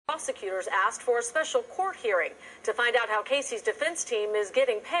prosecutors asked for a special court hearing to find out how Casey's defense team is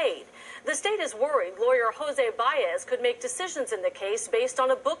getting paid. The state is worried lawyer Jose Baez could make decisions in the case based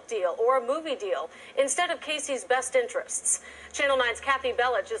on a book deal or a movie deal instead of Casey's best interests. Channel 9's Kathy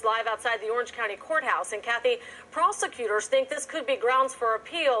Bellich is live outside the Orange County Courthouse. And Kathy, prosecutors think this could be grounds for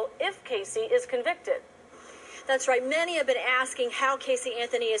appeal if Casey is convicted. That's right. Many have been asking how Casey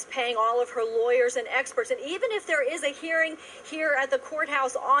Anthony is paying all of her lawyers and experts. And even if there is a hearing here at the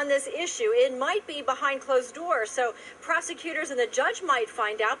courthouse on this issue, it might be behind closed doors. So prosecutors and the judge might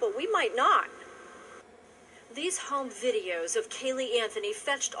find out, but we might not. These home videos of Kaylee Anthony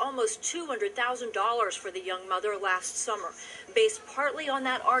fetched almost $200,000 for the young mother last summer. Based partly on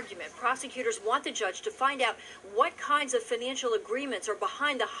that argument, prosecutors want the judge to find out what kinds of financial agreements are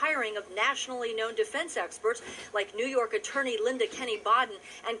behind the hiring of nationally known defense experts like New York attorney Linda Kenny Bodden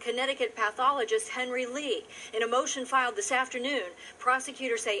and Connecticut pathologist Henry Lee. In a motion filed this afternoon,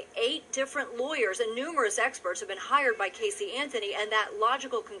 prosecutors say 8 different lawyers and numerous experts have been hired by Casey Anthony, and that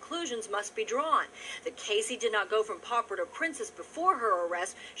logical conclusions must be drawn. That Casey did not go from pauper to princess before her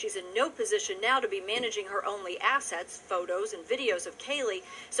arrest. She's in no position now to be managing her only assets, photos and videos of Kaylee,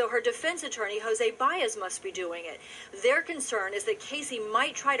 so her defense attorney, Jose Baez, must be doing it. Their concern is that Casey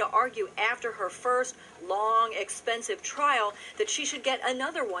might try to argue after her first long, expensive trial that she should get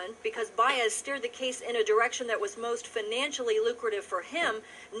another one because Baez steered the case in a direction that was most financially lucrative for him,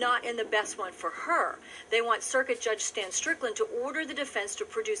 not in the best one for her. They want Circuit Judge Stan Strickland to order the defense to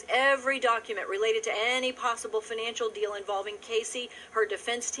produce every document related to any possible financial deal involving Casey, her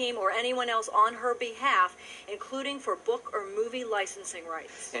defense team, or anyone else on her behalf, including for book or movie licensing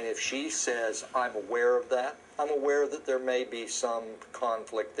rights. And if she says, I'm aware of that, I'm aware that there may be some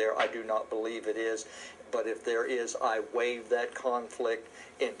conflict there. I do not believe it is. But if there is, I waive that conflict.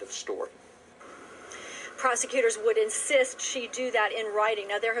 End of story. Prosecutors would insist she do that in writing.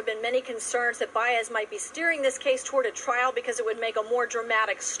 Now, there have been many concerns that Baez might be steering this case toward a trial because it would make a more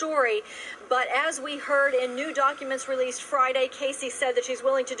dramatic story. But as we heard in new documents released Friday, Casey said that she's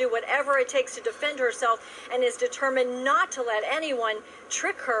willing to do whatever it takes to defend herself and is determined not to let anyone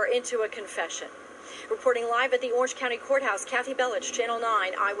trick her into a confession. Reporting live at the Orange County Courthouse, Kathy Bellich, Channel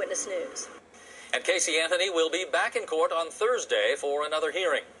 9 Eyewitness News. And Casey Anthony will be back in court on Thursday for another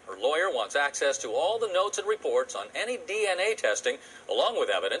hearing. Her lawyer wants access to all the notes and reports on any DNA testing, along with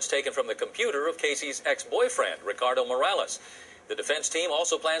evidence taken from the computer of Casey's ex-boyfriend, Ricardo Morales. The defense team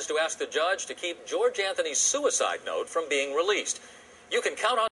also plans to ask the judge to keep George Anthony's suicide note from being released. You can count on